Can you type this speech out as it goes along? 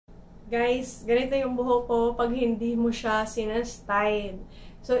Guys, ganito yung buhok ko pag hindi mo siya sinastyle.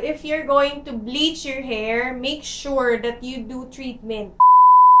 So, if you're going to bleach your hair, make sure that you do treatment.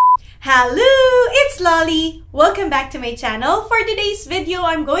 Hello! It's Lolly! Welcome back to my channel. For today's video,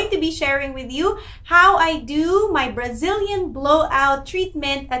 I'm going to be sharing with you how I do my Brazilian blowout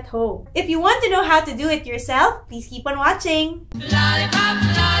treatment at home. If you want to know how to do it yourself, please keep on watching. Lollipop,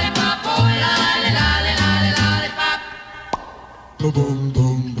 lollipop, oh, lolly, lolly, lolly, lollipop. Boom,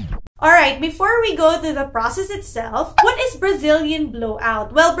 boom. Alright, before we go to the process itself, what is Brazilian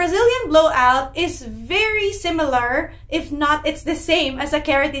blowout? Well, Brazilian blowout is very similar, if not it's the same as a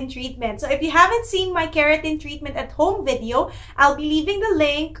keratin treatment. So if you haven't seen my keratin treatment at home video, I'll be leaving the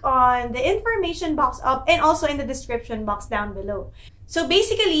link on the information box up and also in the description box down below. So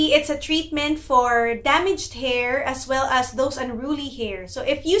basically, it's a treatment for damaged hair as well as those unruly hair. So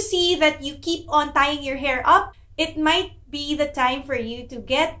if you see that you keep on tying your hair up, it might be the time for you to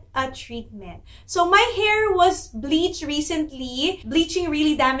get a treatment. So my hair was bleached recently. Bleaching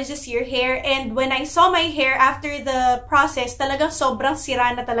really damages your hair, and when I saw my hair after the process, talagang sobrang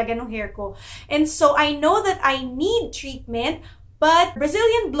sira na talaga ng hair ko. And so I know that I need treatment, but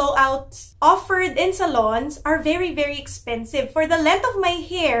Brazilian blowouts offered in salons are very, very expensive. For the length of my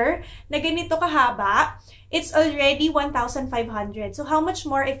hair na ganito kahaba, it's already 1,500. So how much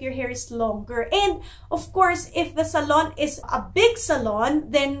more if your hair is longer? And of course, if the salon is a big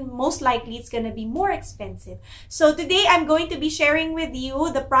salon, then most likely it's gonna be more expensive. So today I'm going to be sharing with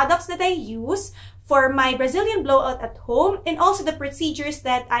you the products that I use for my Brazilian blowout at home and also the procedures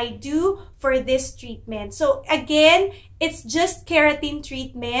that I do for this treatment. So again, it's just keratin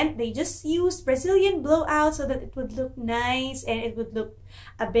treatment. They just use Brazilian blowout so that it would look nice and it would look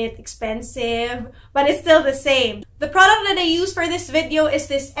a bit expensive, but it's still the same. The product that I use for this video is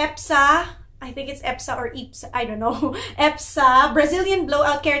this EPSA. I think it's EPSA or EPSA, I don't know. EPSA Brazilian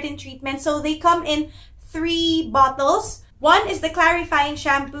blowout keratin treatment. So they come in 3 bottles. 1 is the clarifying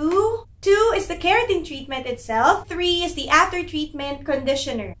shampoo. 2 is the keratin treatment itself. 3 is the after treatment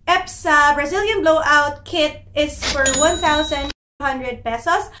conditioner. EPSA Brazilian blowout kit is for 1,100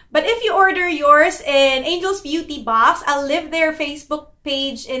 pesos. But if you order yours in Angel's Beauty box, I'll leave their Facebook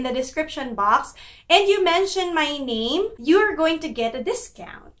page in the description box, and you mention my name, you're going to get a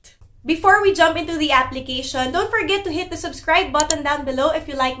discount. Before we jump into the application, don't forget to hit the subscribe button down below if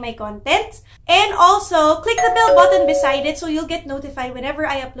you like my content. And also, click the bell button beside it so you'll get notified whenever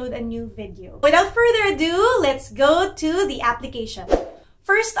I upload a new video. Without further ado, let's go to the application.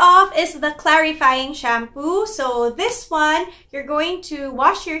 First off is the clarifying shampoo. So this one, you're going to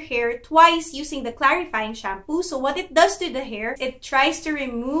wash your hair twice using the clarifying shampoo. So what it does to the hair, it tries to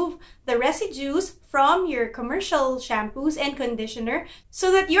remove the residues from your commercial shampoos and conditioner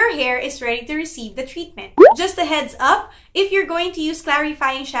so that your hair is ready to receive the treatment. Just a heads up, if you're going to use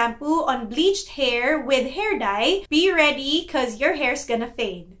clarifying shampoo on bleached hair with hair dye, be ready because your hair's gonna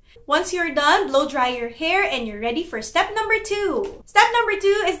fade. Once you're done, blow dry your hair and you're ready for step number 2. Step number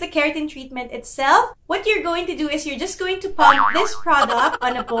 2 is the keratin treatment itself. What you're going to do is you're just going to pump this product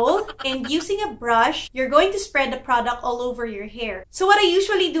on a bowl, and using a brush, you're going to spread the product all over your hair. So what I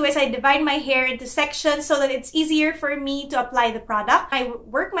usually do is I divide my hair into sections so that it's easier for me to apply the product. I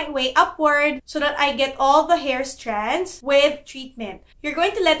work my way upward so that I get all the hair strands with treatment. You're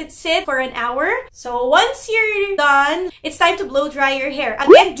going to let it sit for an hour. So once you're done, it's time to blow dry your hair.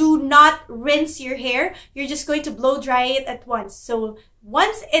 Again, do not rinse your hair. You're just going to blow dry it at once. So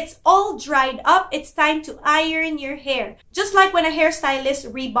once it's all dried up, it's time to iron your hair. Just like when a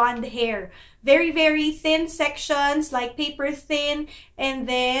hairstylist rebond hair. Very, very thin sections, like paper thin, and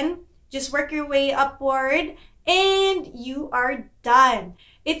then just work your way upward and you are done.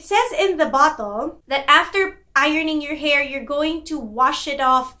 It says in the bottle that after ironing your hair, you're going to wash it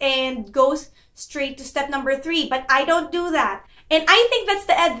off and go straight to step number 3, but I don't do that. And I think that's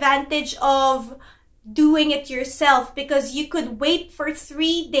the advantage of doing it yourself, because you could wait for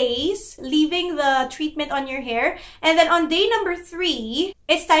 3 days, leaving the treatment on your hair, and then on day number 3,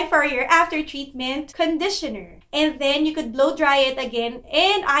 it's time for your after treatment conditioner. And then you could blow dry it again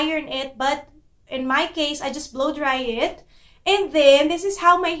and iron it, but in my case, I just blow dry it. And then this is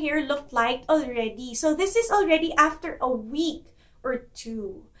how my hair looked like already. So this is already after a week or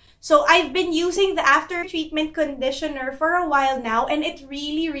 2. So I've been using the after treatment conditioner for a while now, and it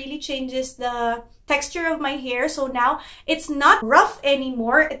really, really changes the texture of my hair. So now it's not rough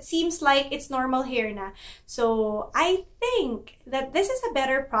anymore. It seems like it's normal hair na. So I think that this is a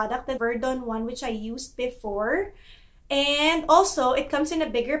better product than the Verdon one, which I used before. And also, it comes in a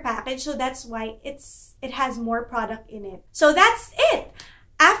bigger package, so that's why it has more product in it. So that's it.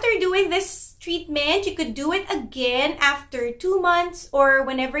 After doing this treatment, you could do it again after 2 months or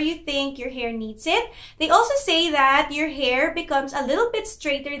whenever you think your hair needs it. They also say that your hair becomes a little bit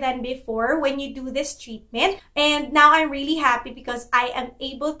straighter than before when you do this treatment. And now I'm really happy because I am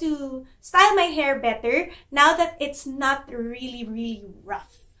able to style my hair better now that it's not really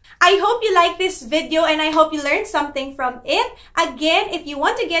rough. I hope you like this video and I hope you learned something from it. Again, if you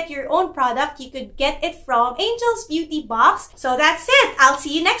want to get your own product, you could get it from Angel's Beauty Box. So that's it. I'll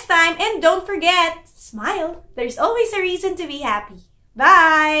see you next time. And don't forget, smile. There's always a reason to be happy.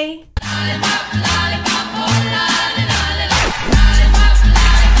 Bye!